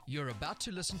You're about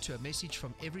to listen to a message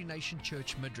from Every Nation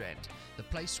Church Midrand, the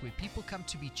place where people come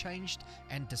to be changed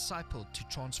and discipled to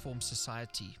transform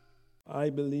society.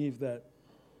 I believe that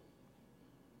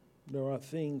there are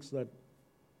things that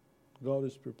God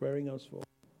is preparing us for.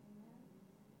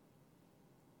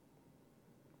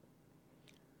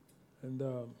 And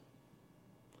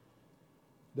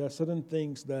there are certain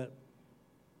things that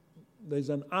there's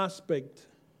an aspect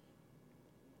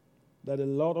that a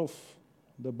lot of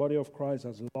the body of Christ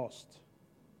has lost,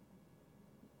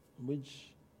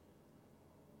 which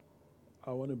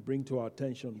I want to bring to our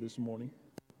attention this morning.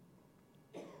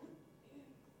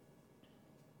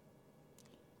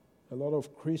 A lot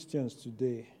of Christians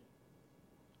today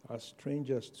are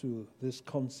strangers to this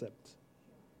concept.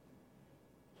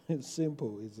 It's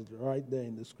simple, it's right there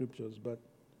in the scriptures, but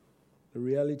the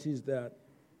reality is that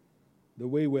the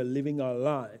way we're living our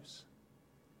lives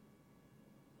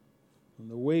and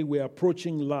the way we're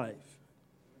approaching life,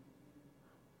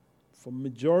 for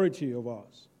majority of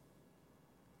us,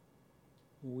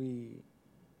 we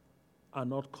are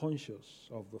not conscious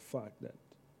of the fact that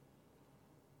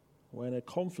we're in a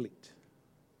conflict.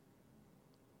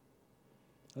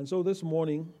 And so this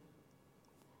morning,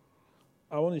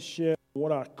 I want to share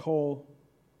what I call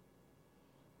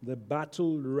the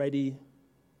battle-ready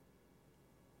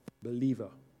believer.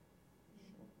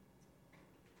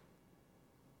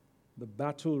 The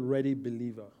battle-ready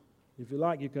believer. If you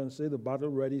like, you can say the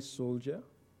battle-ready soldier,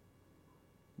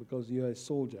 because you're a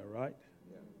soldier, right?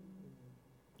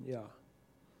 Yeah.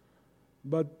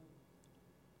 But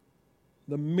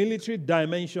the military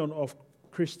dimension of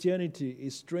Christianity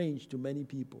is strange to many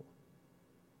people.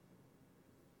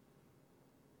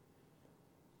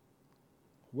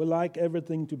 We like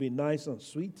everything to be nice and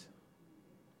sweet.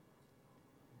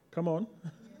 Come on.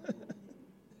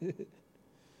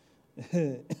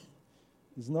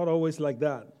 It's not always like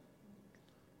that.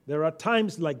 There are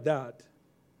times like that.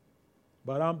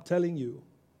 But I'm telling you,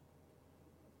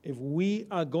 if we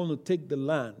are going to take the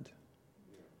land,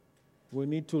 we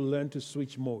need to learn to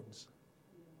switch modes.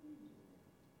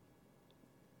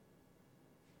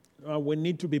 We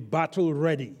need to be battle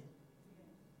ready.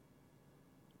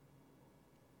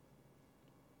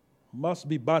 Must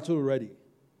be battle ready.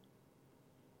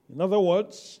 In other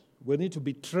words, we need to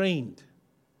be trained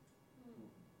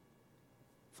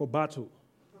for battle.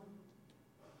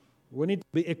 We need to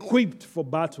be equipped for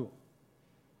battle.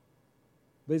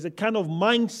 There's a kind of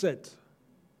mindset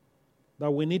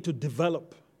that we need to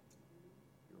develop.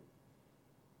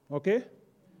 Okay?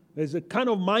 There's a kind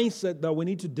of mindset that we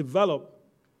need to develop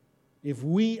if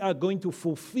we are going to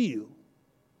fulfill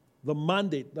the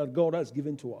mandate that God has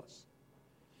given to us.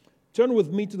 Turn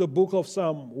with me to the book of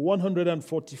Psalm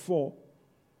 144.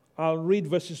 I'll read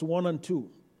verses 1 and 2.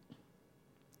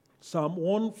 Psalm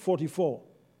 144.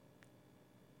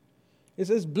 It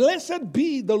says, "Blessed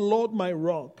be the Lord my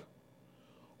rock,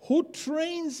 who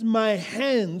trains my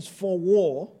hands for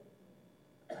war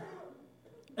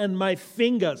and my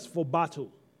fingers for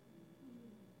battle."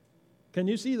 Can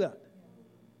you see that?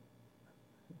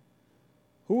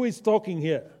 Who is talking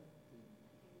here?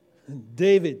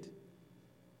 David,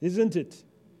 isn't it?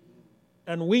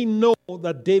 And we know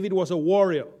that David was a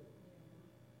warrior.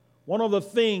 One of the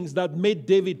things that made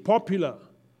David popular,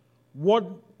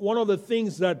 one of the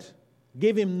things that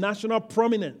gave him national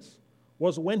prominence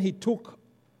was when he took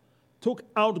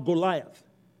out Goliath.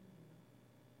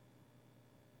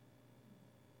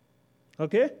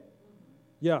 Okay?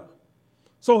 Yeah.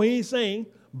 So he's saying,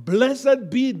 "Blessed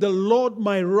be the Lord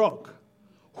my rock,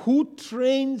 who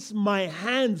trains my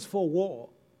hands for war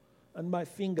and my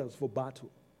fingers for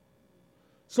battle."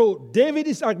 So David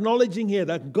is acknowledging here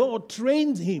that God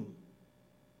trained him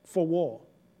for war.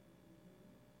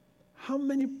 How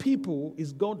many people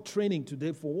is God training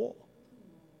today for war?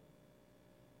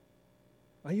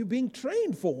 Are you being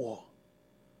trained for war?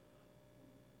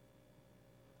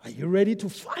 Are you ready to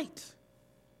fight?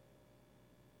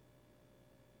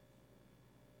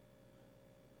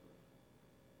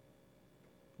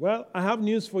 Well, I have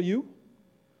news for you.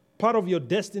 Part of your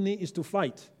destiny is to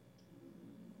fight.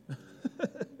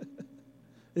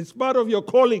 It's part of your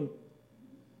calling.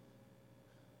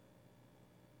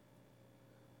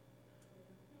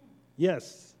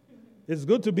 Yes, it's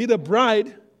good to be the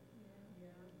bride,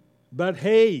 but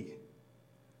hey,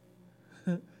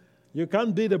 you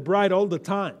can't be the bride all the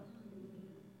time.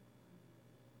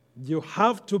 You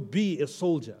have to be a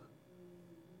soldier.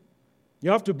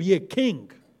 You have to be a king.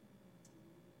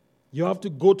 You have to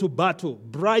go to battle.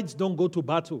 Brides don't go to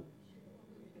battle.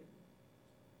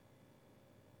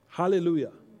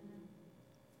 Hallelujah.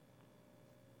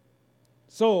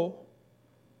 So,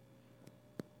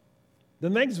 The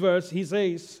next verse, he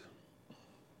says,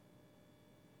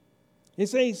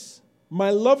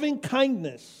 my loving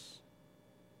kindness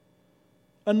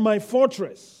and my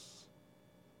fortress,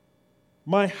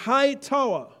 my high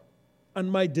tower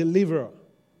and my deliverer,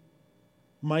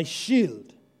 my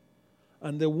shield,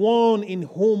 and the one in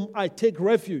whom I take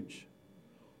refuge,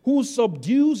 who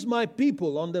subdues my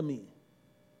people under me.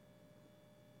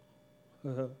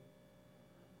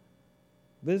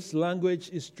 This language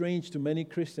is strange to many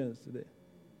Christians today.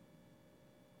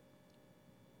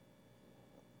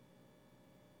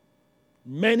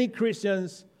 Many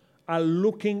Christians are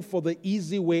looking for the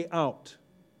easy way out,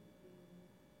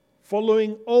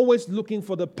 always looking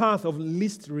for the path of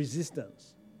least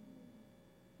resistance.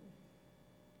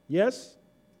 Yes?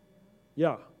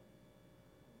 Yeah.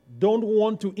 Don't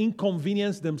want to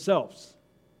inconvenience themselves.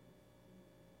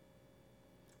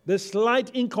 The slight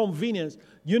inconvenience.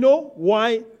 You know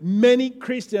why many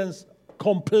Christians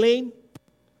complain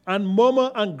and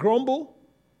murmur and grumble?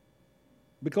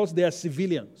 Because they are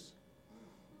civilians.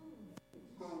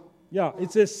 Yeah,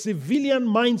 it's a civilian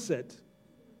mindset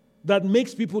that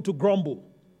makes people to grumble.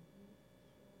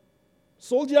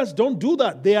 Soldiers don't do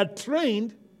that. They are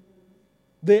trained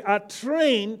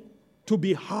to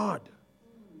be hard.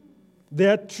 They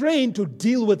are trained to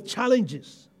deal with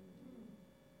challenges.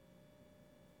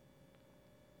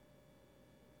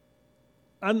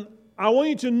 And I want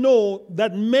you to know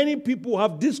that many people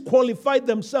have disqualified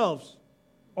themselves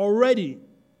already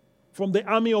from the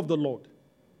army of the Lord.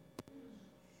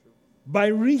 By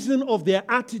reason of their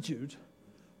attitude,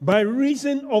 by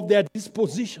reason of their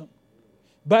disposition,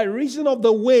 by reason of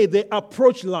the way they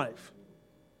approach life.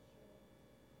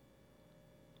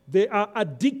 They are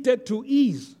addicted to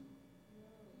ease.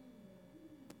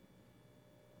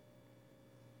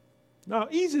 Now,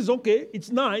 ease is okay,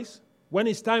 it's nice when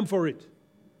it's time for it.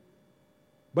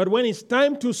 But when it's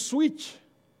time to switch,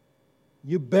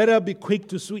 you better be quick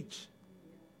to switch.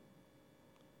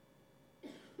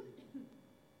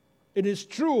 It is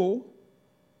true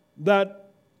that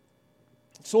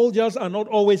soldiers are not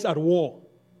always at war.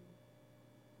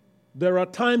 There are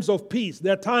times of peace.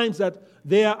 There are times that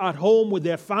they are at home with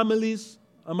their families.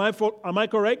 Am I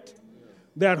correct?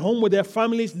 They're at home with their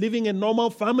families, living a normal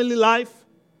family life.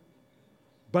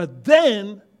 But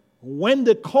then, when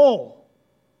the call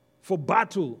for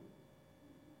battle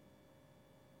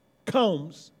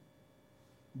comes,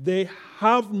 they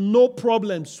have no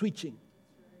problem switching.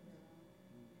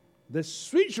 They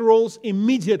switch roles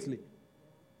immediately.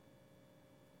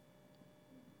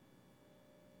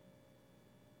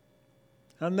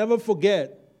 I'll never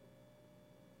forget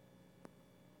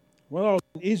when I was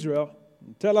in Israel,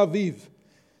 in Tel Aviv.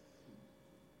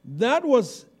 That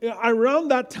was around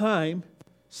that time,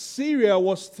 Syria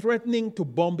was threatening to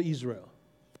bomb Israel.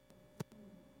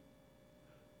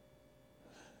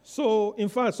 So, in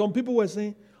fact, some people were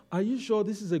saying, are you sure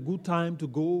this is a good time to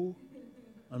go?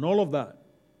 And all of that.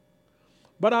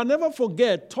 But I'll never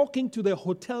forget talking to the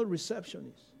hotel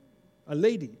receptionist, a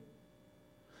lady.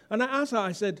 And I asked her,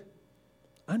 I said,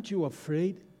 aren't you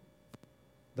afraid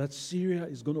that Syria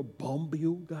is going to bomb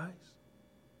you guys?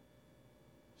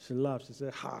 She laughed. She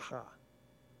said, ha ha.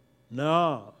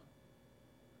 No,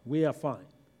 we are fine.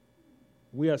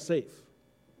 We are safe.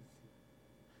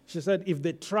 She said, if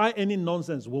they try any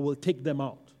nonsense, we will take them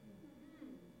out.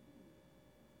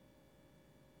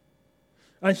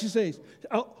 And she says,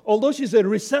 although she's a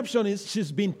receptionist,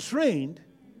 she's been trained.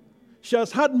 She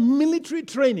has had military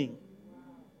training.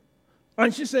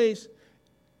 And she says,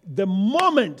 the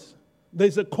moment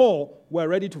there's a call, we're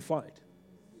ready to fight.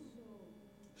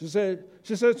 She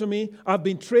says to me, I've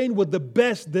been trained with the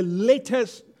best, the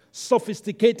latest,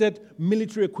 sophisticated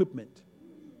military equipment.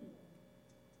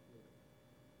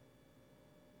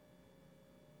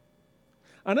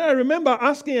 And I remember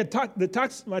asking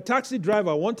my taxi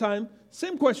driver one time,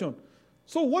 same question.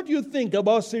 So what do you think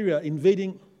about Syria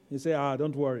invading? He said,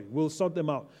 don't worry, we'll sort them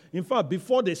out. In fact,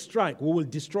 before they strike, we will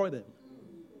destroy them.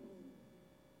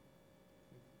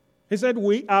 He said,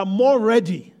 we are more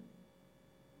ready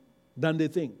than they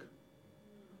think.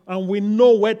 And we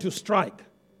know where to strike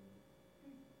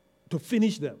to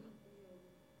finish them.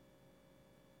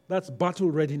 That's battle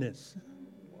readiness.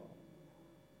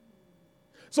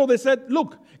 So they said,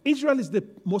 look, Israel is the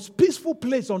most peaceful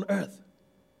place on earth.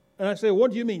 And I say,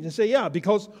 what do you mean? They say, yeah,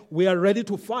 because we are ready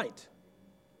to fight.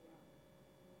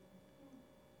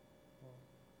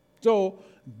 So,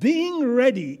 being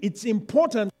ready, it's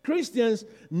important. Christians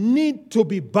need to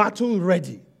be battle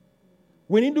ready.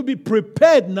 We need to be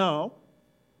prepared now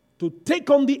to take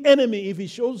on the enemy if he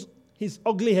shows his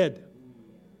ugly head.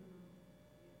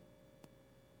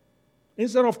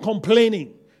 Instead of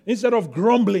complaining, instead of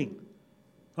grumbling,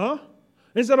 Huh?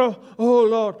 Instead of, oh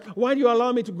Lord, why do you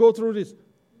allow me to go through this?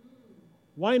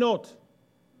 Why not?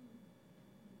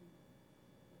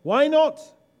 Why not?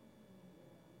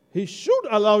 He should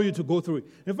allow you to go through it.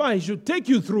 In fact, he should take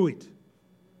you through it.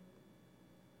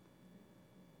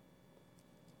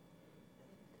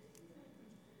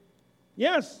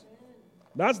 Yes,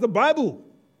 that's the Bible.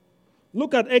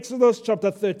 Look at Exodus chapter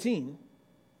 13,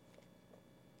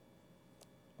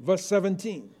 verse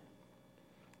 17.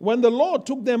 When the Lord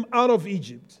took them out of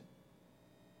Egypt,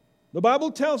 the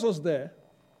Bible tells us there,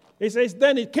 it says,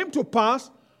 then it came to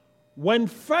pass when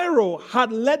Pharaoh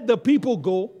had let the people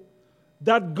go,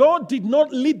 that God did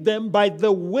not lead them by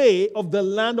the way of the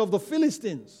land of the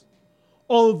Philistines,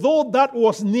 although that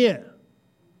was near.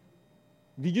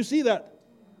 Did you see that?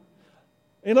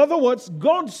 In other words,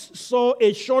 God saw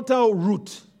a shorter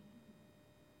route.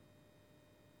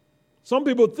 Some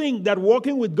people think that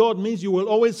walking with God means you will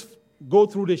always go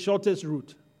through the shortest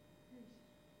route.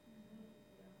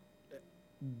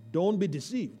 Don't be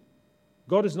deceived.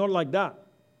 God is not like that.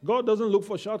 God doesn't look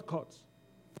for shortcuts.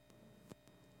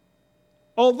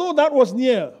 Although that was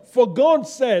near, for God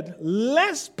said,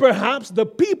 lest perhaps the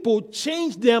people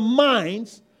change their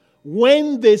minds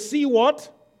when they see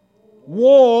what?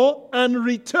 War, and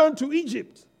return to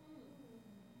Egypt.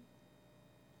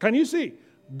 Can you see?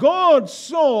 God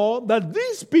saw that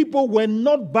these people were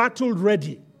not battle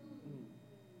ready.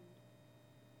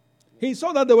 He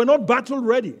saw that they were not battle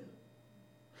ready.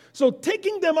 So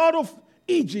taking them out of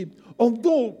Egypt,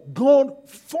 although God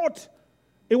fought,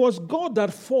 it was God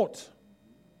that fought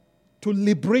to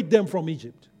liberate them from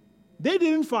Egypt. They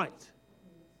didn't fight.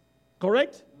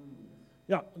 Correct?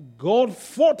 Yeah. God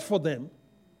fought for them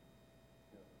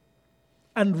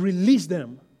and released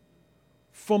them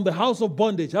from the house of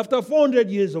bondage. After 400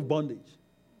 years of bondage,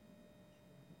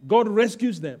 God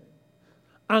rescues them.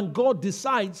 And God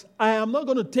decides, I am not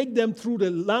going to take them through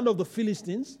the land of the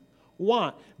Philistines.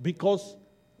 Why? Because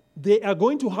they are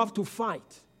going to have to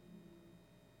fight.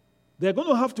 They're going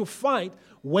to have to fight.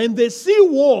 When they see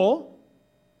war,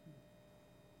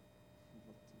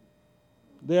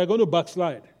 they are going to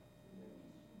backslide.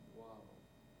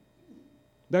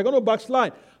 They're going to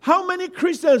backslide. How many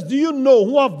Christians do you know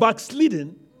who have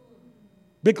backslidden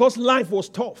because life was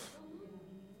tough?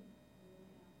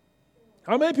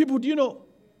 How many people do you know?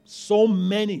 So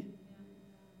many.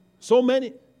 So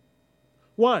many.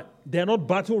 Why? They're not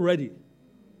battle ready.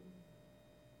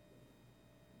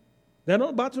 They're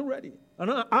not battle ready.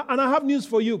 And I have news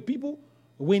for you, people.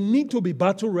 We need to be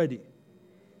battle ready.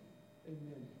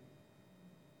 Amen.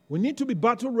 We need to be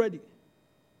battle ready.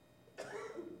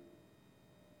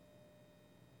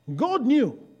 God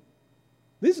knew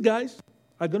these guys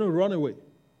are going to run away.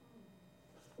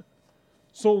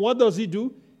 So what does he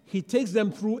do? He takes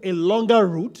them through a longer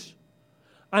route,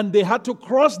 and they had to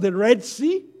cross the Red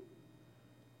Sea.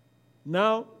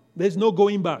 Now, there's no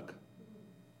going back.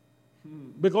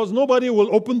 Because nobody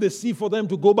will open the sea for them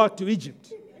to go back to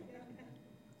Egypt.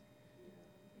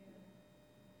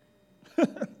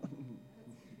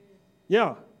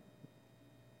 Yeah.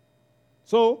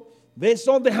 So, they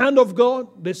saw the hand of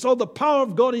God, they saw the power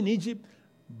of God in Egypt,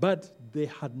 but they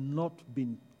had not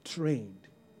been trained.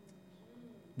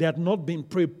 They had not been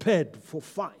prepared for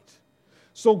fight.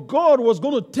 So God was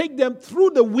going to take them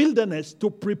through the wilderness to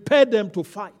prepare them to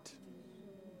fight.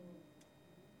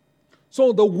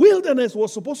 So the wilderness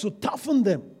was supposed to toughen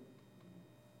them.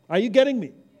 Are you getting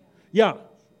me? Yeah.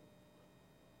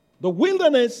 The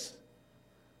wilderness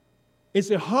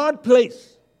is a hard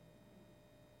place.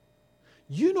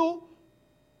 You know,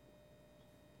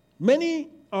 many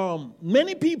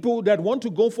people that want to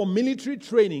go for military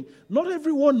training, not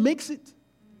everyone makes it.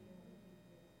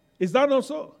 Is that not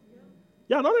so?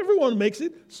 Yeah, not everyone makes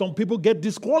it. Some people get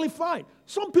disqualified.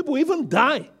 Some people even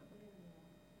die.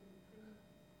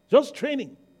 Just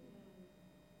training.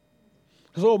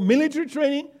 So military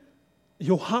training,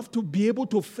 you have to be able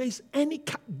to face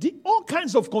all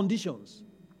kinds of conditions.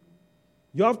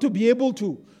 You have to be able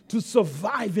to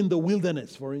survive in the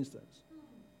wilderness, for instance.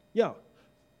 Yeah.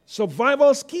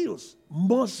 Survival skills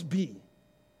must be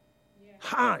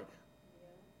high.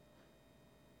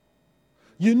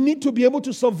 You need to be able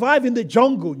to survive in the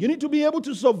jungle. You need to be able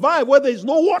to survive where there is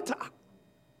no water.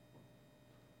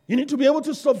 You need to be able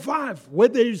to survive where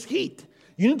there is heat.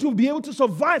 You need to be able to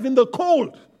survive in the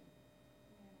cold.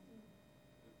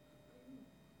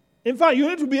 In fact, you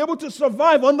need to be able to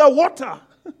survive underwater.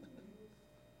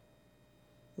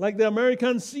 Like the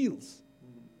American SEALs.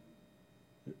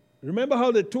 Remember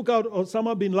how they took out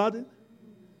Osama bin Laden?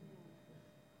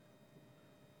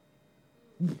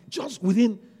 Just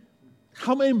within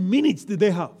how many minutes did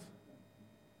they have?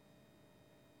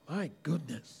 My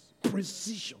goodness.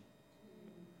 Precision.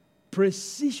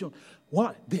 Precision.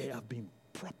 Why? They have been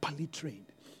properly trained.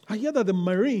 I hear that the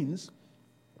Marines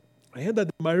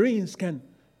can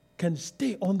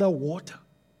stay underwater.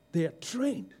 They are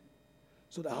trained.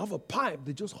 So they have a pipe,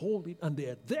 they just hold it, and they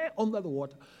are there under the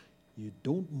water. You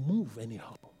don't move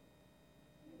anyhow.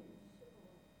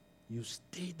 You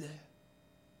stay there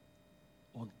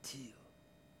until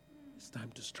it's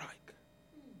time to strike.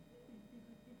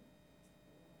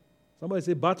 Somebody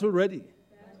say, battle ready.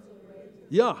 Battle ready.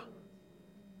 Yeah.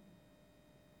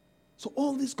 So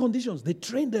all these conditions, they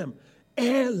train them.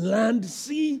 Air, land,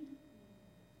 sea.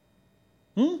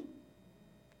 And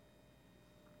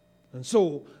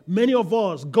so many of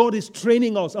us, God is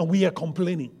training us and we are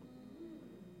complaining.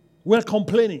 We're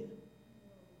complaining.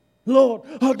 Lord,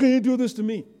 how can you do this to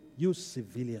me? You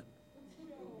civilian.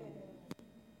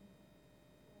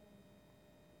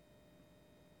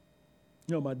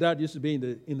 You know, my dad used to be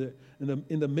in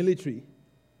the military.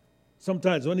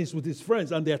 Sometimes when he's with his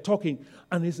friends and they're talking,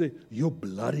 and he say, "You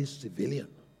bloody civilian."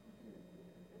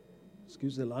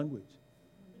 Excuse the language.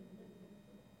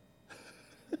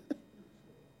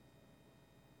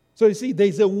 So you see,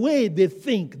 there's a way they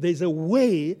think, there's a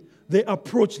way they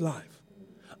approach life,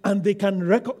 and they can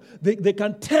they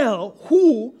can tell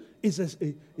who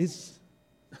is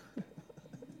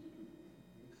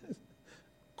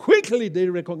quickly they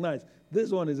recognize this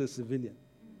one is a civilian.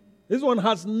 This one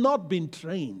has not been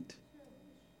trained.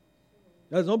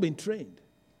 Has not been trained.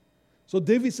 So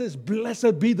David says,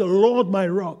 "Blessed be the Lord my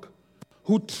rock,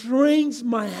 who trains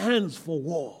my hands for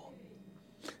war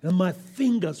and my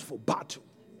fingers for battle."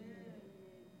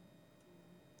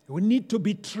 We need to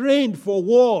be trained for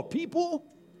war, people.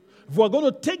 If we're going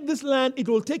to take this land, it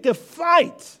will take a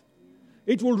fight.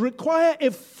 It will require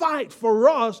a fight for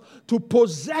us to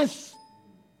possess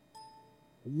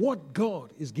what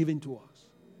God is giving to us.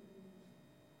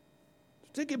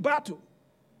 To take a battle.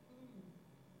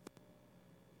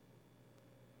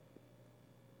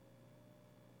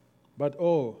 But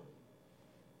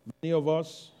many of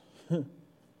us,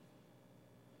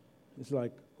 it's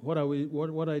like, what are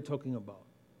you talking about?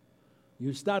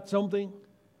 You start something,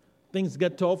 things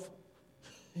get tough,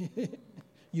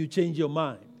 you change your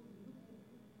mind.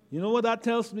 You know what that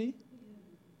tells me?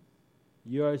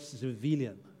 You're a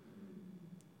civilian.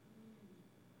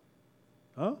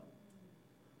 Huh?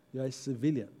 You're a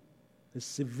civilian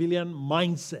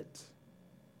mindset.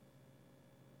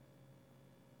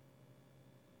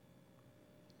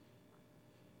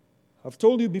 I've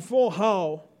told you before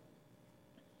how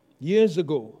years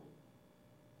ago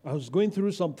I was going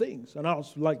through some things, and I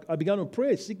began to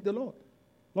pray, seek the Lord.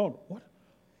 Lord,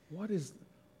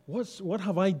 what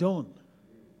have I done?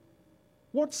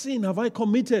 What sin have I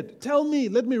committed? Tell me,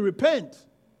 let me repent.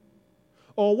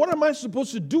 Or what am I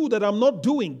supposed to do that I'm not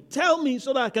doing? Tell me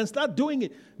so that I can start doing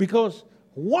it. Because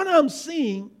what I'm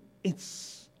seeing,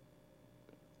 it's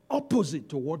opposite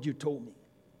to what you told me.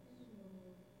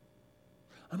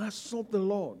 And I sought the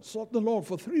Lord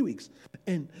for 3 weeks.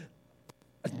 And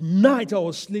at night I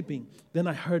was sleeping. Then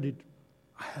I heard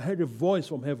a voice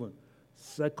from heaven.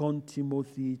 2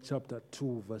 Timothy chapter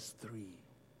 2, verse 3.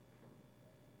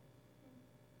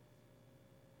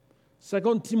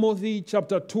 2 Timothy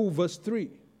chapter 2, verse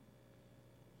 3.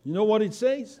 You know what it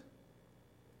says?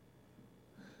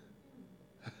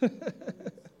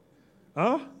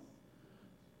 Huh?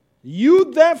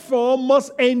 You therefore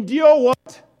must endure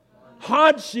what?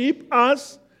 Hardship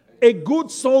as a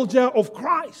good soldier of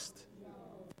Christ.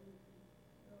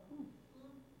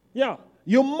 Yeah,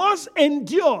 you must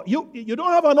endure. You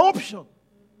don't have an option.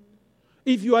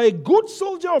 If you are a good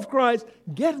soldier of Christ,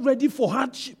 get ready for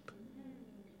hardship.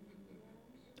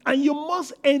 And you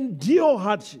must endure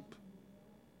hardship.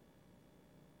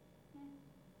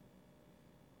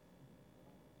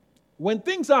 When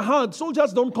things are hard,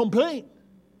 soldiers don't complain.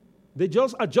 They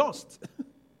just adjust.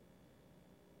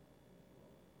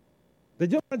 They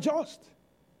just adjust.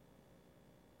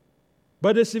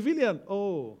 But the civilian,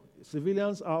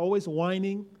 civilians are always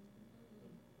whining.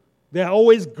 They are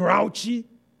always grouchy.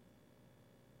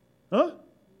 Huh?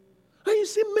 And you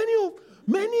see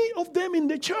many of them in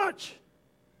the church.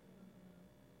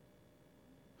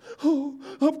 Oh,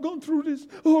 I've gone through this.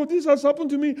 Oh, this has happened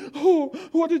to me. Oh,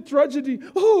 what a tragedy.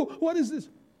 Oh, what is this?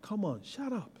 Come on,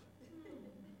 shut up.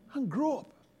 And grow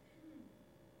up.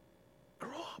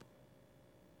 Grow up.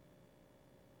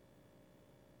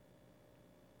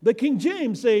 The King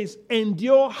James says,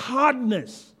 endure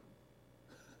hardness.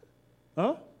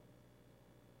 Huh?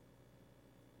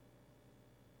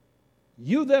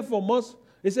 You therefore must,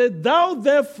 it said, thou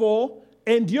therefore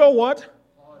endure what?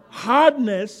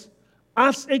 Hardness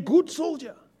as a good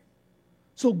soldier.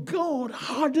 So God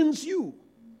hardens you.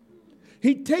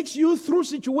 He takes you through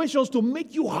situations to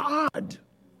make you hard.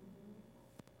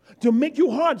 To make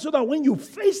you hard so that when you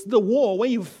face the war,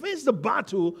 when you face the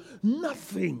battle,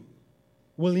 nothing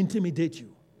will intimidate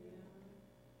you.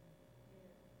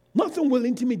 Nothing will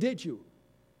intimidate you.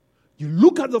 You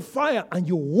look at the fire and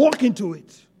you walk into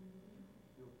it.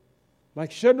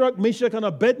 Like Shadrach, Meshach, and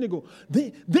Abednego.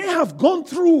 They have gone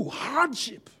through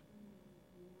hardship.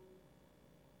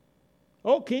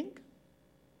 Oh, king.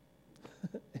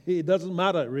 It doesn't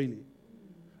matter, really.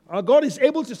 Our God is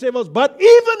able to save us, but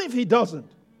even if He doesn't,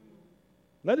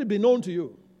 let it be known to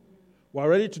you, we're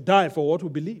ready to die for what we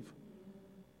believe.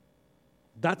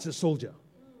 That's a soldier.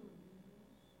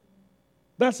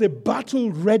 That's a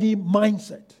battle-ready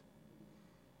mindset.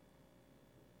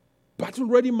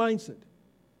 Battle-ready mindset.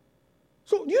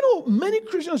 So, many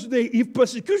Christians today, if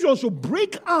persecution should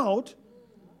break out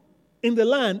in the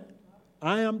land,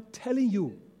 I am telling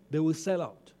you, they will sell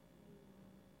out.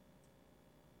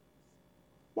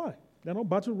 Why? They're not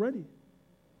battle-ready.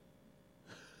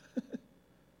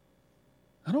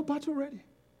 They're not battle-ready.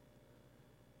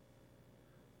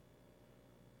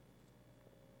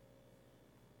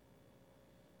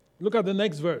 Look at the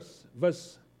next verse.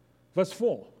 Verse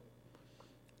 4.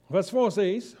 Verse 4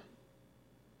 says,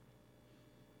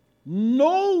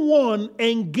 no one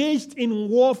engaged in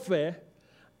warfare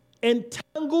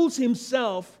entangles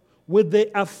himself with the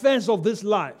affairs of this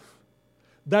life,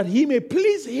 that he may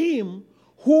please him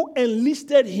who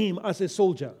enlisted him as a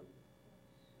soldier.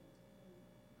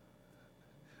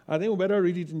 I think we better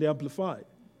read it in the Amplified.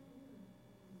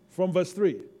 From verse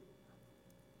 3.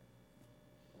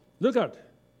 Look at it.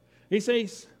 He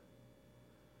says,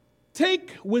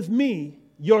 take with me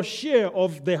your share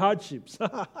of the hardships.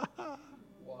 Wow.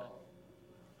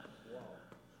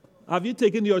 Have you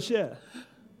taken your share?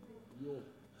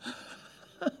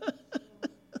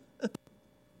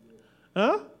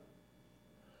 Huh?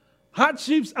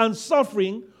 Hardships and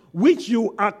suffering which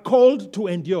you are called to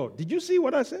endure. Did you see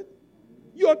what I said?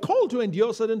 You are called to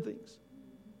endure certain things.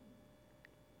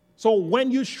 So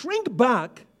when you shrink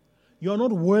back, you are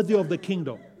not worthy of the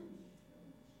kingdom.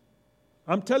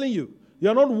 I'm telling you, you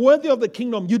are not worthy of the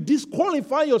kingdom. You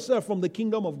disqualify yourself from the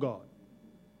kingdom of God.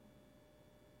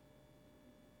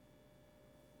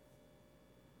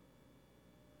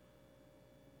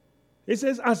 It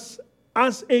says,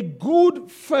 as a good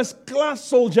first-class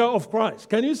soldier of Christ.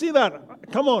 Can you see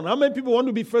that? Come on, how many people want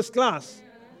to be first class?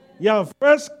 Yeah,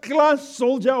 first-class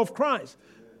soldier of Christ.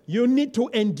 You need to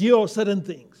endure certain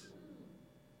things.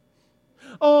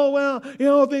 Oh, well,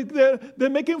 they're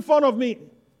making fun of me.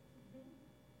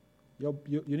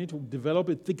 You need to develop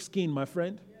a thick skin, my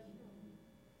friend.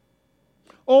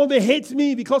 Oh, they hate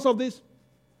me because of this.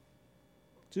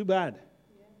 Too bad.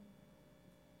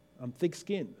 I'm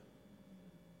thick-skinned.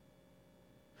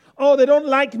 Oh, they don't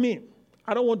like me.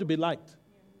 I don't want to be liked.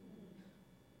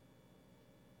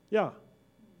 Yeah.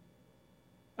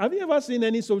 Have you ever seen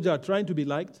any soldier trying to be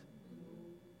liked?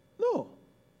 No.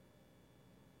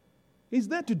 He's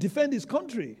there to defend his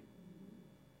country.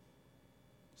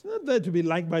 He's not there to be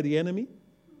liked by the enemy.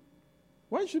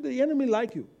 Why should the enemy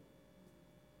like you?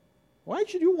 Why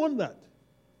should you want that?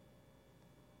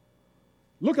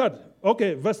 Look at,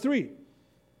 verse 3.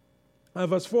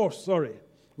 Verse 4, sorry.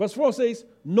 Verse 4 says,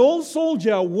 no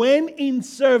soldier when in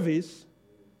service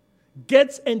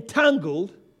gets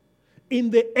entangled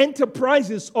in the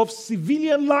enterprises of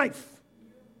civilian life.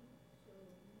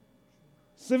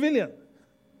 Civilian.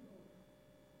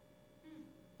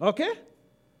 Okay?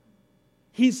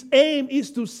 His aim is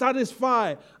to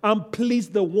satisfy and please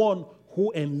the one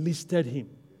who enlisted him.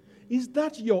 Is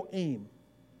that your aim?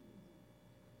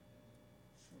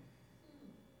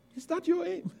 Is that your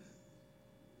aim?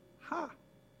 Ha!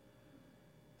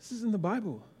 This is in the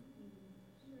Bible.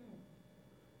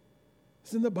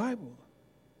 It's in the Bible.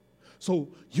 So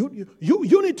you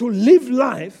need to live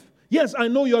life. Yes, I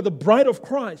know you are the bride of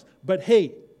Christ, but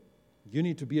hey, you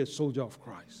need to be a soldier of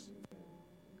Christ.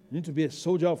 You need to be a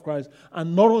soldier of Christ.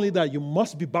 And not only that, you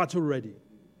must be battle ready.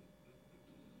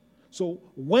 So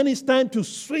when it's time to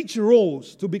switch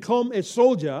roles to become a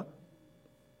soldier,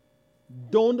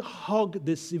 don't hug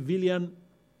the civilian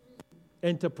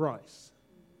enterprise.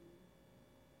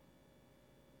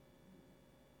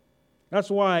 That's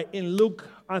why in Luke,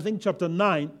 I think chapter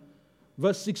 9,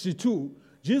 verse 62,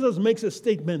 Jesus makes a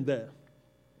statement there.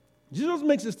 Jesus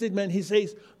makes a statement. He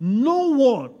says, no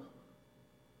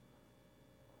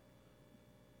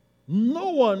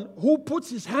one who puts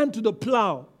his hand to the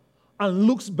plow and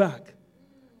looks back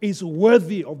is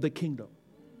worthy of the kingdom.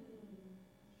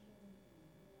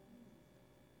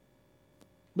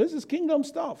 This is kingdom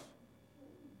stuff.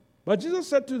 But Jesus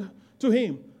said to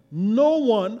him, no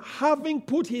one, having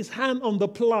put his hand on the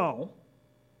plow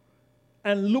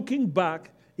and looking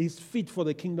back, is fit for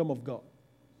the kingdom of God.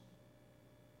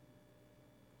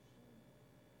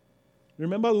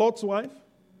 Remember Lot's wife?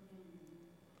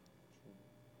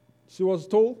 She was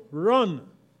told, run,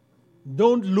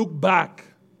 don't look back.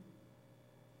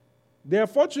 They are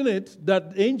fortunate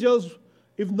that angels,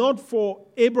 if not for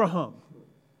Abraham,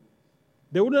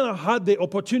 they wouldn't have had the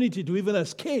opportunity to even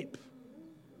escape.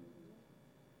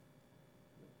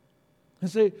 And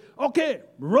say, okay,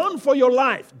 run for your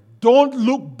life. Don't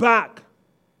look back.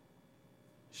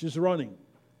 She's running.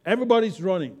 Everybody's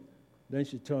running. Then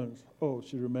she turns. Oh,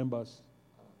 she remembers.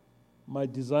 My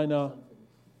designer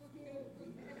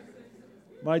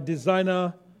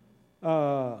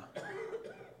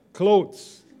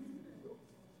clothes.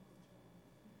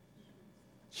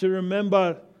 She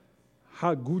remembered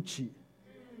her Gucci,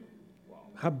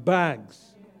 her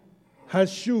bags, her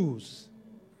shoes.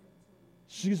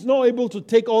 She's not able to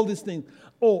take all these things.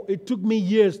 Oh, it took me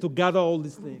years to gather all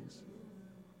these things.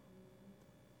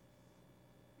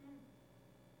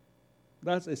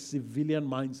 That's a civilian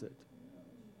mindset.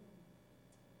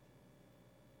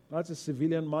 That's a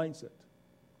civilian mindset.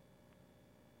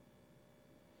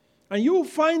 And you'll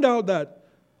find out that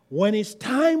when it's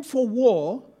time for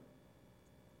war,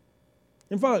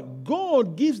 in fact,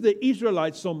 God gives the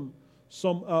Israelites some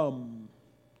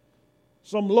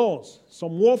laws,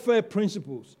 some warfare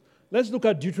principles. Let's look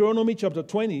at Deuteronomy chapter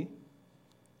 20.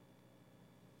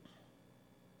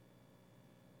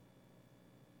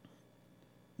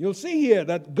 You'll see here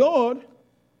that God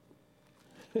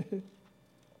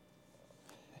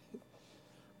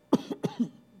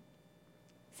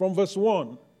from verse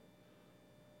 1,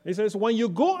 he says, when you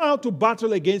go out to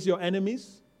battle against your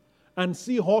enemies and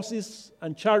see horses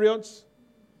and chariots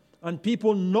and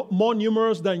people more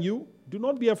numerous than you, do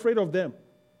not be afraid of them.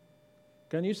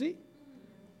 Can you see?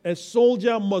 A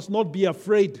soldier must not be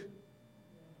afraid.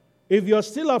 If you're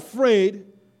still afraid,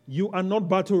 you are not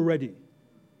battle ready.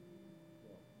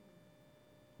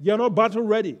 You're not battle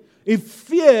ready. If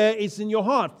fear is in your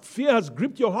heart, fear has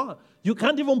gripped your heart, you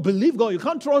can't even believe God. You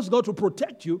can't trust God to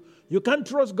protect you. You can't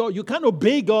trust God. You can't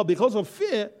obey God because of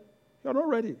fear. You're not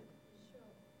ready.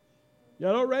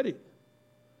 You're not ready.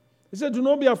 He said, do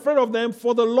not be afraid of them,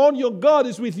 for the Lord your God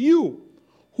is with you,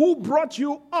 who brought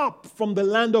you up from the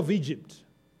land of Egypt.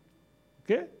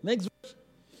 Okay, next verse.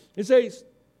 It says,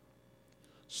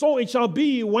 so it shall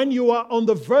be when you are on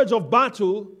the verge of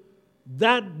battle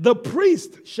that the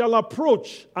priest shall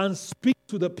approach and speak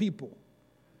to the people.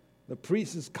 The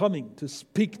priest is coming to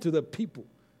speak to the people,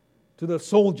 to the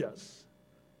soldiers,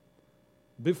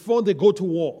 before they go to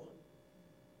war.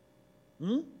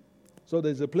 So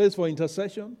there's a place for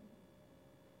intercession.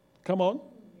 Come on.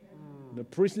 The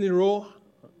priestly role.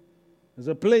 There's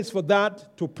a place for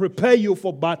that to prepare you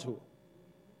for battle.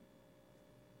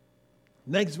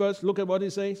 Next verse, look at what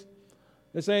it says.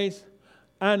 It says,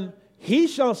 and he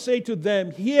shall say to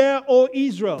them, hear, O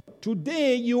Israel,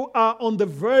 today you are on the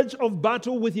verge of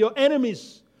battle with your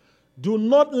enemies. Do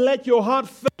not let your heart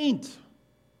faint.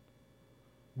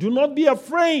 Do not be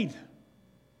afraid.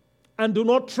 And do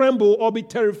not tremble or be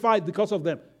terrified because of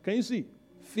them. Can you see?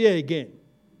 Fear again.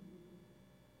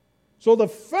 So the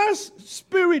first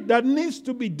spirit that needs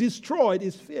to be destroyed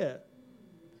is fear.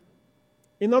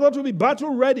 In order to be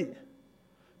battle ready.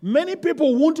 Many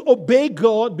people won't obey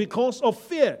God because of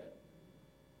fear.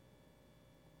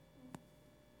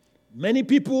 Many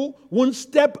people won't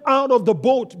step out of the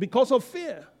boat because of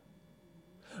fear.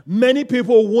 Many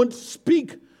people won't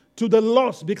speak to the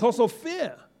lost because of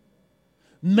fear.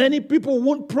 Many people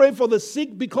won't pray for the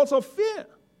sick because of fear.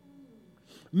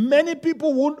 Many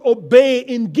people won't obey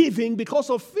in giving because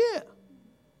of fear.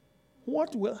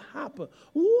 What will happen?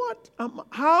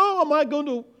 How am I going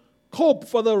to cope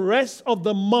for the rest of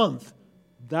the month?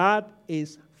 That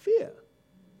is fear.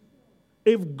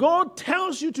 If God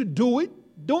tells you to do it,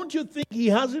 don't you think He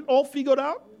has it all figured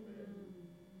out?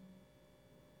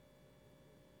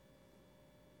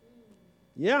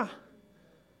 Yeah.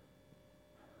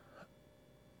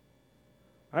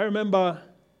 I remember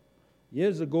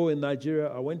years ago in Nigeria,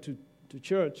 I went to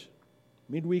church,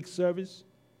 midweek service.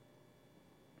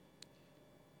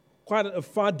 Quite a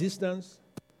far distance.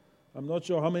 I'm not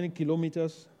sure how many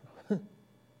kilometers.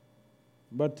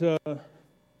 But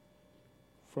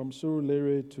from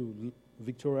Surulere to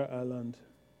Victoria Island,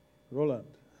 Roland.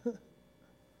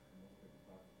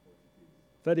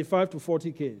 35 to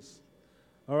 40 Ks.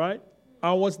 All right?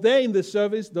 I was there in the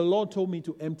service. The Lord told me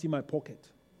to empty my pocket.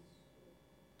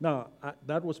 Now,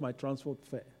 that was my transport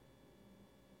fare.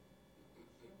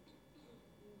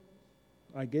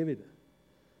 I gave it.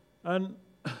 And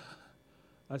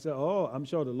I said, oh, I'm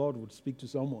sure the Lord would speak to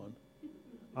someone.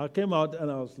 I came out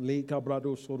and I was late,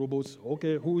 Cabrado, Sorobos.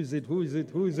 Okay, who is it? Who is it?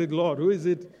 Who is it, Lord? Who is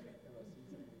it?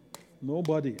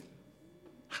 Nobody.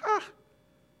 Ha!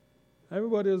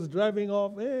 Everybody was driving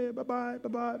off. Hey, bye-bye,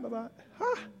 bye-bye, bye-bye.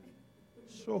 Ha!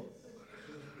 So,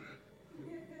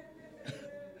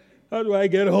 how do I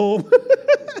get home?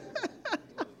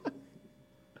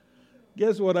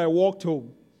 Guess what? I walked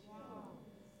home.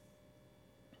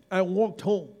 I walked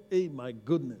home. Hey, my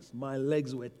goodness, my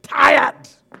legs were tired.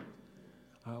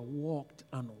 I walked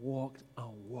and walked and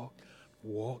walked,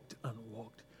 walked and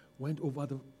walked. Went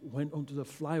onto the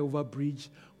flyover bridge,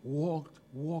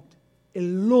 walked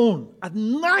alone at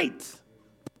night.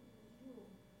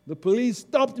 The police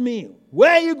stopped me.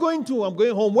 Where are you going to? I'm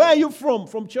going home. Where are you from?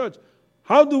 From church.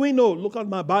 How do we know? Look at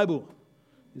my Bible.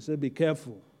 He said, be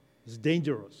careful. It's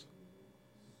dangerous.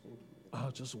 I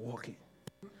was just walking.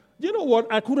 Do you know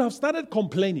what? I could have started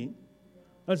complaining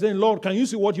and saying, Lord, can you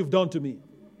see what you've done to me?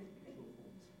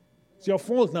 It's your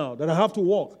fault now that I have to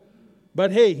walk.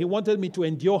 But hey, he wanted me to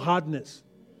endure hardness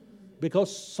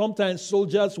because sometimes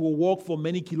soldiers will walk for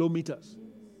many kilometers.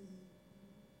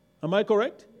 Am I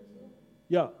correct?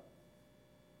 Yeah.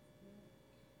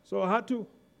 So I had to.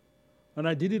 And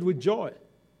I did it with joy.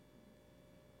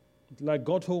 Until I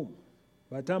got home.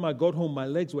 By the time I got home, my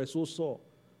legs were so sore.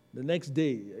 The next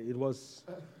day, it was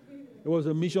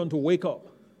a mission to wake up.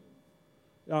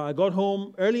 I got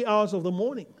home early hours of the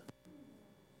morning.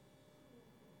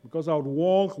 Because I would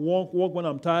walk. When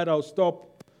I'm tired, I would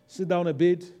stop, sit down a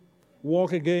bit,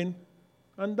 walk again.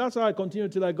 And that's how I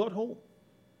continued till I got home.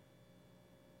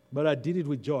 But I did it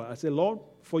with joy. I said, Lord,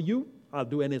 for you, I'll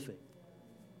do anything.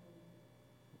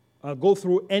 I'll go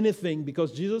through anything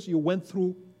because, Jesus, you went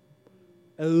through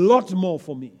a lot more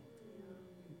for me.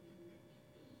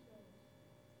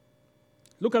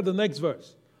 Look at the next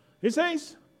verse. He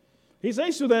says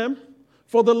to them,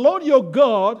 for the Lord your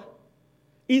God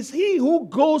is he who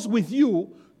goes with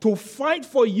you to fight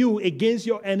for you against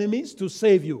your enemies to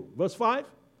save you. Verse 5.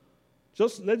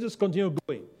 Let's just continue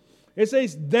going. It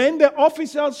says, then the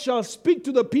officers shall speak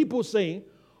to the people saying,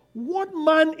 what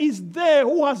man is there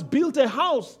who has built a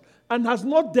house and has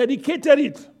not dedicated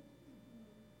it?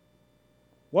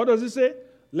 What does it say?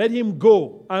 Let him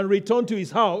go and return to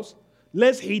his house,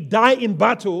 lest he die in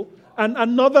battle and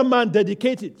another man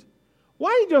dedicate it.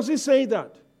 Why does he say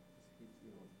that?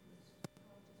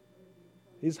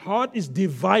 His heart is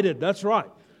divided. That's right.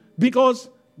 Because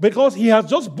he has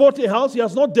just bought a house, he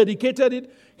has not dedicated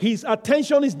it. His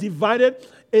attention is divided.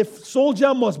 A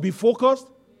soldier must be focused.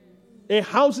 A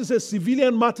house is a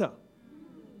civilian matter.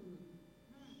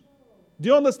 Do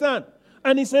you understand?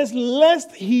 And he says,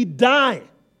 lest he die.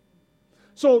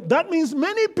 So that means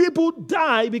many people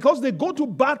die because they go to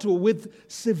battle with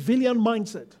civilian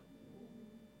mindset.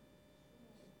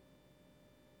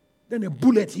 Then a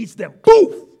bullet hits them.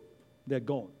 Poof! They're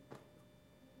gone.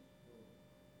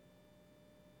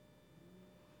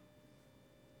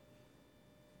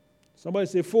 Somebody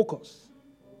say focus.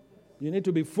 You need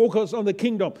to be focused on the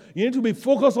kingdom. You need to be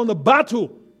focused on the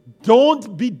battle.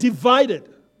 Don't be divided.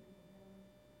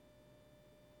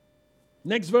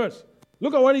 Next verse.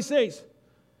 Look at what he says.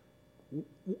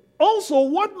 Also,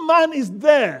 what man is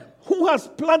there who has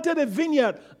planted a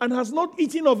vineyard and has not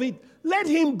eaten of it? Let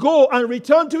him go and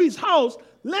return to his house,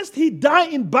 lest he die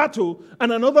in battle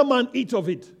and another man eat of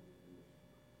it.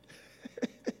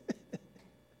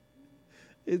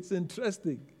 It's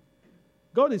interesting.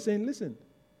 God is saying, listen,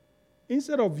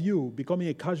 instead of you becoming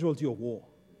a casualty of war,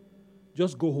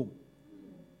 just go home.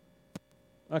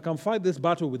 I can fight this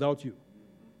battle without you.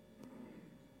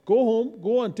 Go home,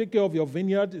 go and take care of your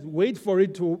vineyard, wait for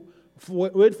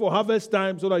harvest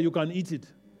time so that you can eat it.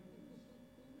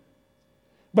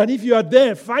 But if you are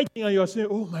there fighting and you are saying,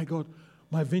 oh my God,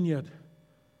 my vineyard,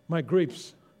 my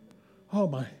grapes, oh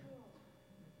my,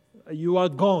 you are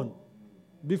gone.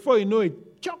 Before you know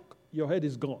it, chock, your head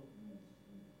is gone.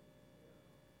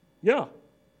 Yeah.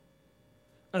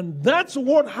 And that's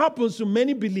what happens to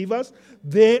many believers.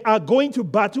 They are going to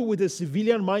battle with a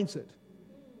civilian mindset.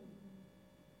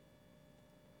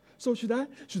 So should I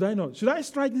not? Should I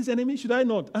strike this enemy? Should I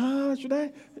not? Should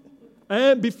I?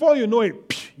 And before you know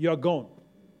it, you're gone.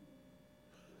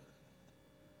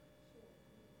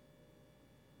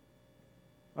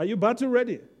 Are you battle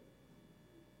ready?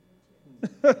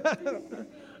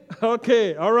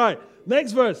 Okay, all right.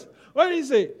 Next verse. What did he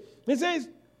say? He says,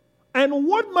 and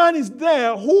what man is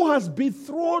there who is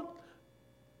betrothed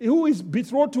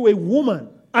to a woman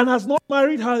and has not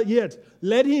married her yet?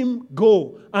 Let him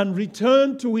go and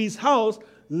return to his house,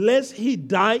 lest he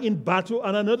die in battle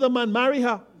and another man marry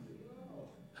her.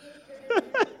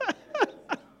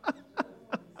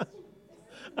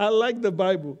 I like the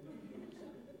Bible.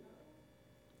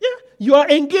 Yeah, you are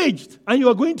engaged and you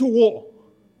are going to war.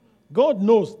 God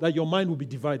knows that your mind will be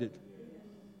divided.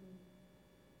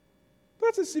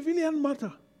 That's a civilian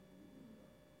matter.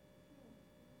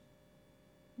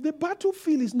 The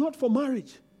battlefield is not for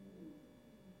marriage.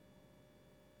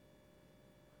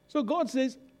 So God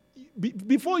says,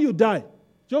 before you die,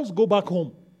 just go back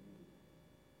home.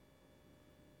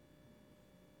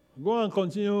 Go and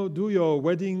continue, do your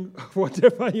wedding,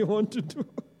 whatever you want to do.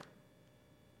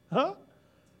 Huh?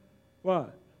 Why?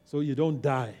 So you don't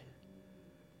die.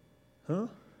 Huh?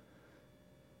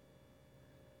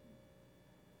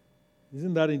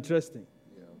 Isn't that interesting?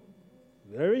 Yeah.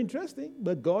 Very interesting,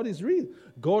 but God is real.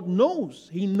 God knows.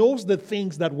 He knows the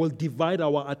things that will divide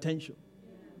our attention.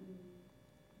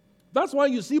 That's why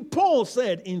you see Paul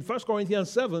said in 1 Corinthians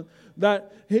 7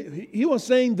 that he was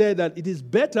saying there that it is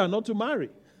better not to marry.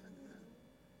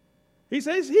 He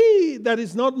says he that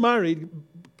is not married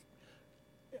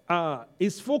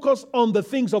is focused on the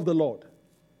things of the Lord.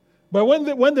 But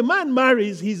when the man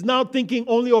marries, he's now thinking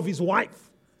only of his wife,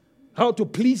 how to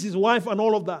please his wife and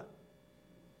all of that.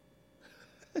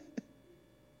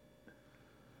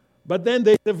 But then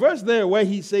there's a verse there where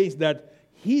he says that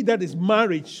he that is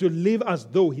married should live as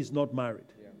though he's not married.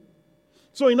 Yeah.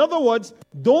 So in other words,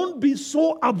 don't be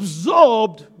so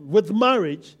absorbed with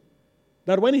marriage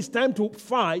that when it's time to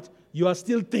fight, you are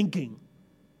still thinking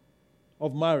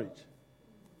of marriage.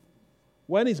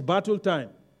 When it's battle time,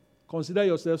 consider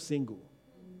yourself single.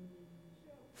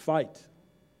 Fight.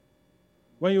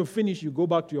 When you finish, you go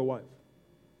back to your wife.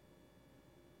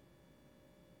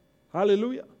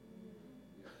 Hallelujah.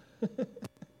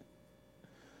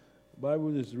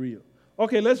 Bible is real.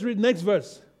 Okay, let's read next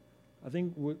verse. I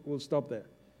think we'll stop there.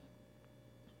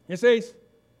 It says,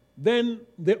 then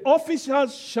the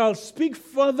officials shall speak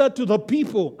further to the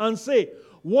people and say,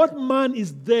 what man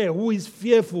is there who is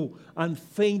fearful and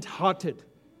faint-hearted?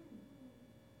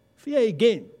 Fear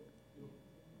again.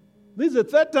 This is the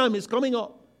third time it's coming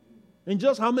up. In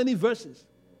just how many verses?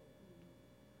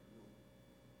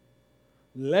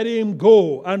 Let him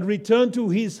go and return to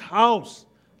his house,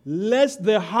 lest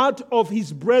the heart of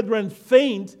his brethren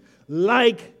faint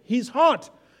like his heart.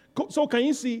 So can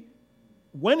you see,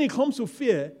 when it comes to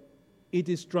fear, it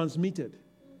is transmitted.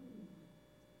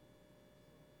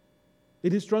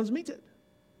 It is transmitted.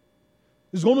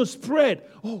 It's going to spread.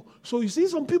 Oh, so you see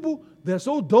some people, they're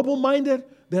so double-minded,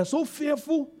 they're so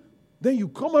fearful, then you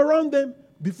come around them,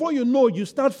 before you know, you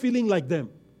start feeling like them.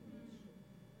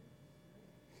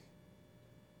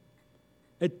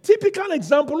 A typical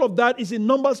example of that is in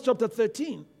Numbers chapter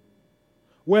 13,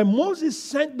 where Moses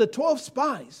sent the 12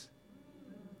 spies.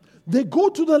 They go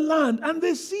to the land and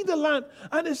they see the land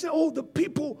and they say, oh, the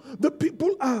people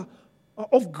are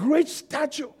of great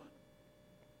stature.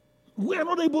 We are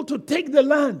not able to take the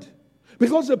land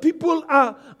because the people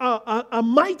are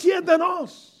mightier than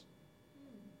us.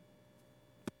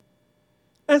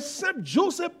 Except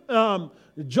Joshua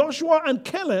and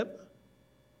Caleb,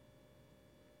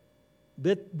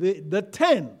 the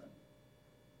 10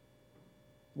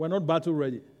 were not battle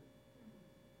ready.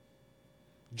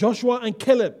 Joshua and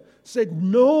Caleb said,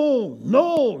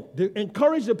 no. They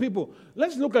encouraged the people.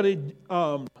 Let's look at it.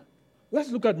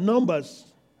 Let's look at Numbers.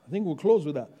 I think we'll close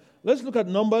with that. Let's look at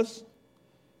Numbers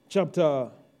chapter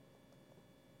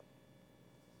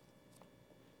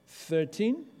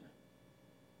 13.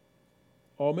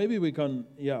 Or maybe we can,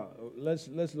 let's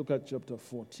look at chapter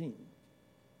 14.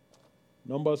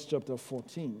 Numbers chapter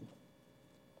 14.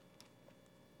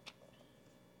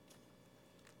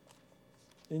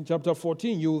 In chapter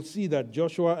 14, you will see that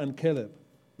Joshua and Caleb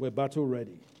were battle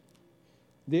ready.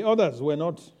 The others were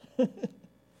not.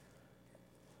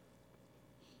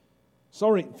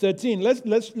 Sorry, 13.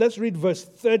 Let's read verse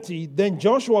 30. Then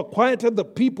Joshua quieted the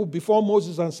people before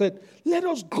Moses and said, let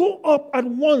us go up at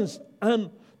once and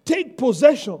take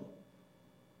possession,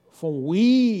 for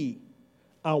we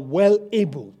are well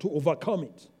able to overcome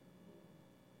it.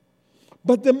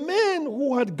 But the men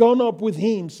who had gone up with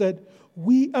him said,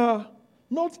 we are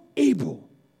not able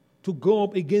to go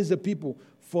up against the people,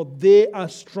 for they are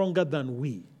stronger than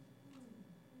we.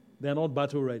 They are not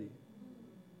battle ready.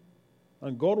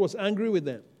 And God was angry with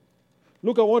them.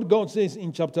 Look at what God says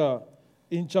in chapter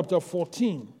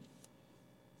 14.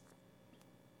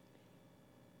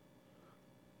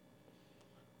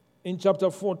 In chapter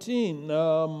 14,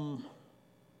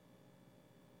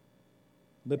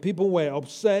 the people were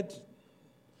upset.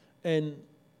 And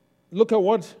look at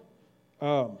what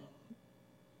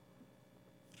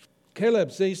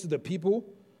Caleb says to the people.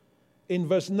 In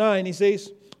verse 9, he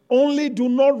says, only do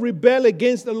not rebel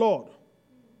against the Lord.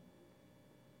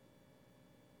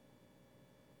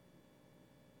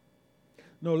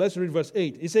 No, let's read verse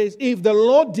 8. It says, if the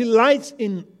Lord delights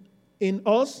in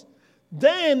us,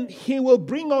 then he will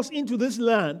bring us into this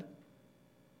land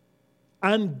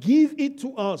and give it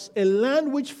to us, a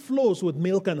land which flows with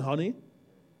milk and honey.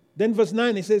 Then verse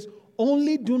 9, it says,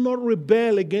 only do not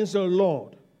rebel against the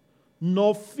Lord,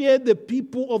 nor fear the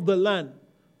people of the land,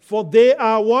 for they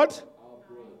are what?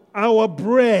 Our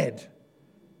bread.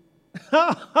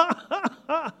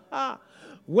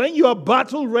 When you are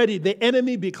battle ready, the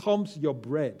enemy becomes your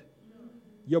bread,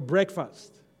 your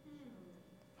breakfast.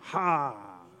 Ha!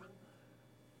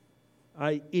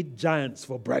 I eat giants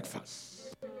for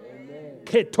breakfast.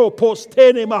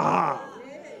 Ketopostenemaha.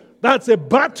 That's a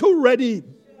battle ready.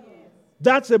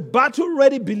 That's a battle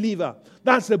ready believer.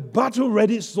 That's a battle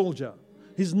ready soldier.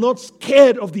 He's not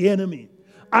scared of the enemy.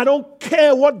 I don't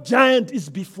care what giant is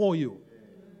before you.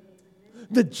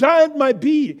 The giant might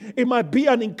be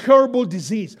an incurable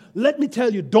disease. Let me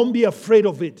tell you, don't be afraid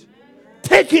of it.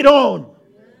 Take it on.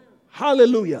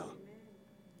 Hallelujah.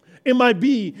 It might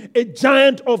be a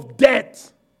giant of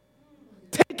death.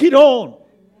 Take it on.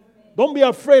 Don't be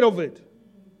afraid of it.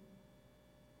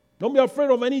 Don't be afraid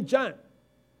of any giant.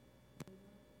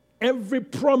 Every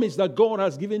promise that God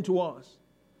has given to us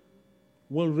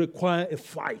will require a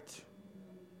fight.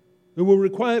 It will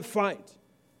require a fight.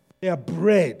 They are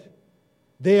bread.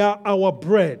 They are our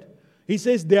bread. He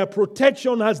says their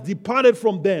protection has departed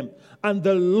from them, and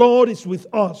the Lord is with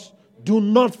us. Do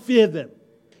not fear them.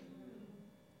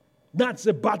 That's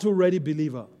a battle-ready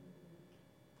believer.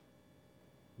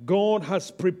 God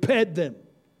has prepared them.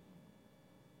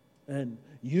 And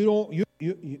you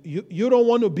don't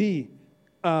want to be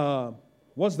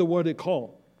what's the word they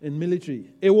call in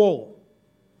military? AWOL.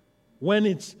 When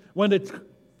it's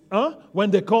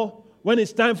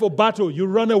time for battle, you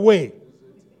run away.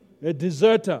 A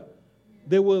deserter.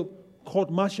 They will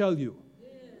court-martial you.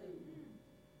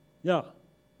 Yeah.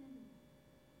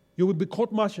 You will be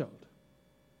court-martialed.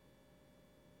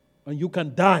 And you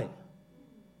can die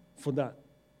for that.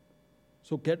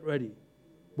 So get ready.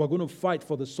 We're going to fight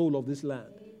for the soul of this land.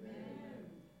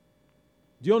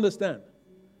 Do you understand?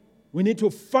 We need to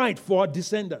fight for our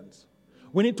descendants.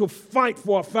 We need to fight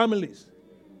for our families.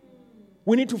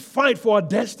 We need to fight for our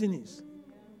destinies.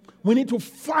 We need to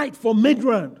fight for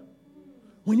Midrand.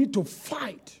 We need to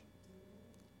fight.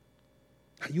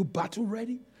 Are you battle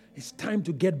ready? It's time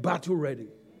to get battle ready.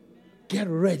 Get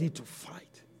ready to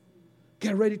fight.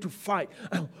 Get ready to fight.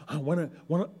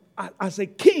 As a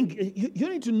king, you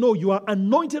need to know you are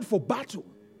anointed for battle.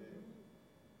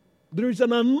 There is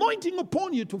an anointing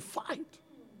upon you to fight.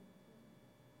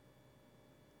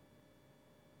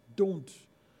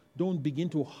 Don't begin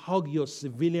to hug your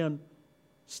civilian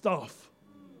stuff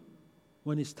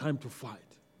when it's time to fight.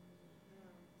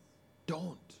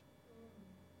 Don't.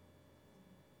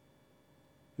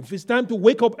 If it's time to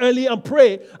wake up early and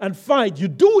pray and fight, you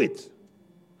do it.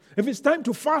 If it's time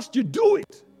to fast, you do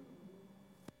it.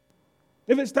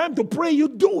 If it's time to pray, you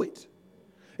do it.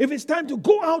 If it's time to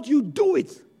go out, you do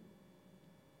it.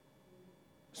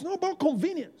 It's not about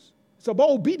convenience. It's about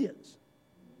obedience.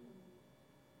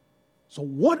 So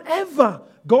whatever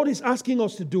God is asking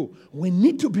us to do, we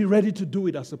need to be ready to do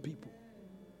it as a people.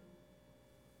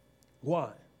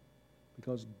 Why?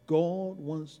 Because God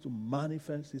wants to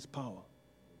manifest His power.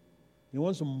 He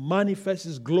wants to manifest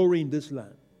His glory in this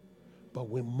land. But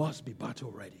we must be battle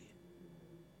ready.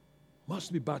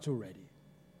 Must be battle ready.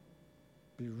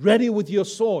 Be ready with your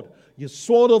sword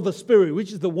of the Spirit,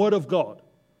 which is the Word of God.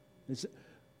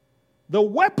 The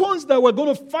weapons that we're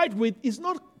going to fight with is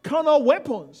not carnal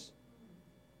weapons.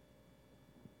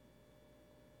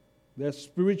 They're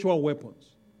spiritual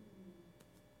weapons.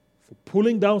 For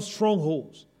pulling down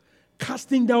strongholds,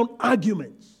 casting down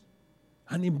arguments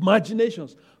and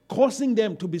imaginations, causing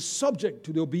them to be subject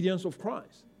to the obedience of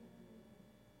Christ.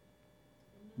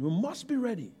 You must be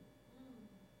ready.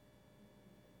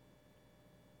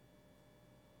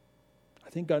 I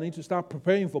think I need to start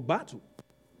preparing for battle.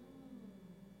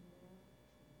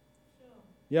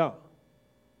 Yeah.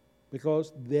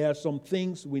 Because there are some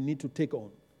things we need to take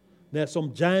on. There are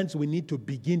some giants we need to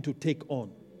begin to take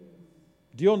on.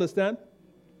 Do you understand?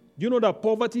 Do you know that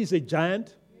poverty is a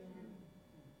giant?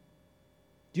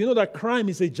 Do you know that crime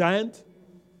is a giant?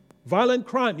 Violent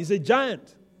crime is a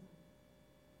giant.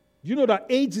 Do you know that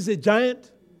AIDS is a giant?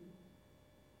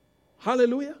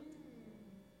 Hallelujah.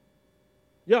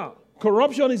 Yeah.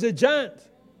 Corruption is a giant.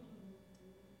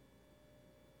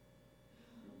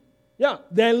 Yeah.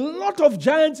 There are a lot of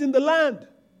giants in the land.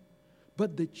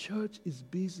 But the church is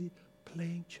busy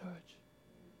playing church.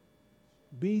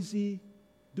 Busy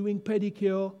doing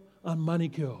pedicure and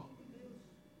manicure.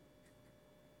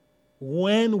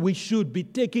 when we should be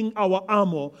taking our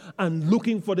armor and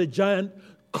looking for the giant,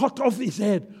 cut off his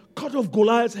head, cut off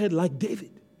Goliath's head like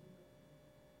David.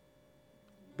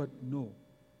 But no,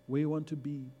 we want to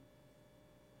be,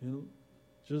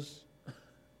 just,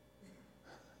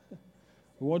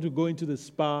 we want to go into the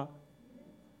spa,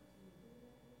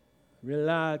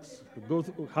 relax,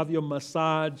 have your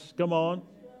massage, come on.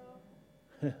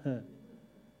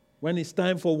 When it's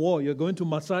time for war, you're going to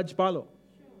massage parlor.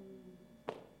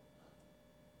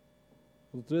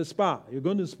 To the spa, you're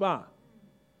going to the spa.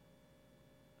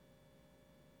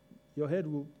 Your head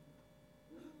will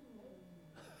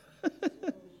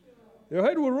your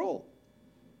head will roll.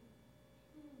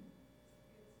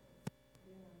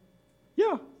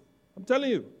 Yeah, I'm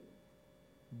telling you.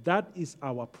 That is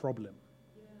our problem.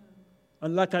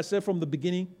 And like I said from the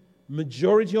beginning,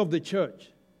 majority of the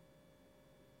church,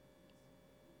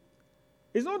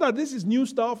 it's not that this is new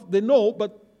stuff. They know,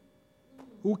 but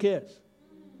who cares?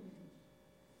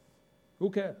 Who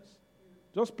cares?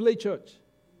 Just play church.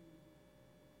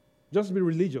 Just be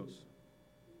religious.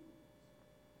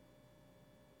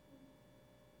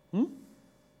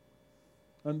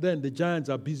 And then the giants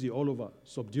are busy all over,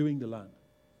 subduing the land,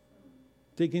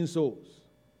 taking souls,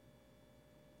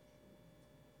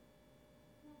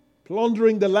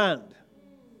 plundering the land.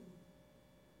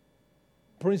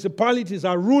 Principalities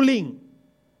are ruling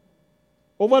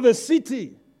over the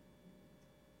city.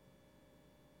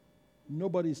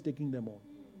 Nobody is taking them on.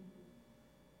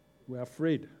 We're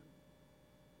afraid.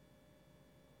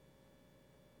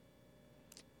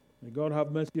 May God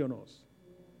have mercy on us.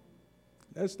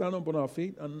 Let's stand up on our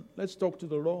feet and let's talk to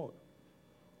the Lord.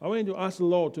 I want you to ask the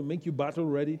Lord to make you battle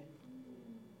ready.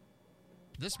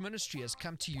 This ministry has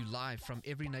come to you live from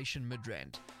Every Nation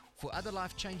Midrand. For other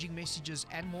life-changing messages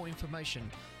and more information,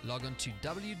 log on to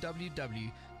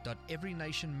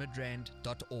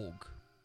www.everynationmidrand.org.